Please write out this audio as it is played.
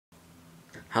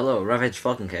Hello, Ravage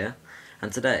Falcon here, and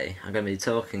today I'm going to be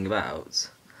talking about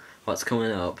what's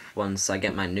coming up once I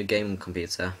get my new gaming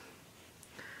computer.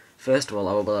 First of all,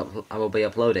 I will be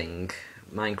uploading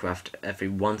Minecraft every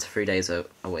 1 to 3 days a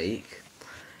week.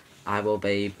 I will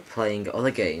be playing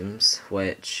other games,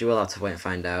 which you will have to wait and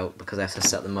find out because I have to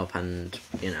set them up and,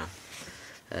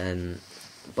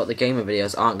 but the gamer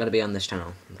videos aren't going to be on this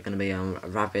channel. They're going to be on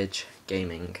Ravage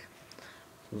Gaming.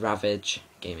 Ravage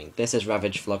Gaming. This is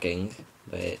Ravage Vlogging,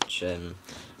 which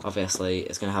obviously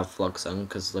is going to have vlogs on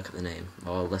because look at the name,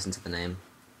 or listen to the name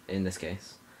in this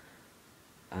case.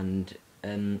 And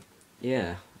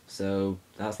yeah, so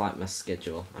that's like my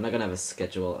schedule. I'm not going to have a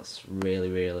schedule that's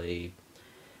really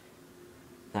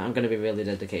that I'm going to be really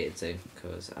dedicated to,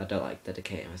 because I don't like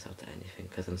dedicating myself to anything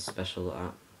because I'm special at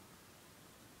that.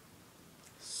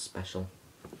 Special.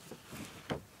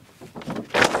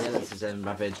 Yeah, this is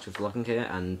Ravage Vlogging here,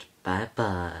 and bye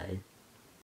bye.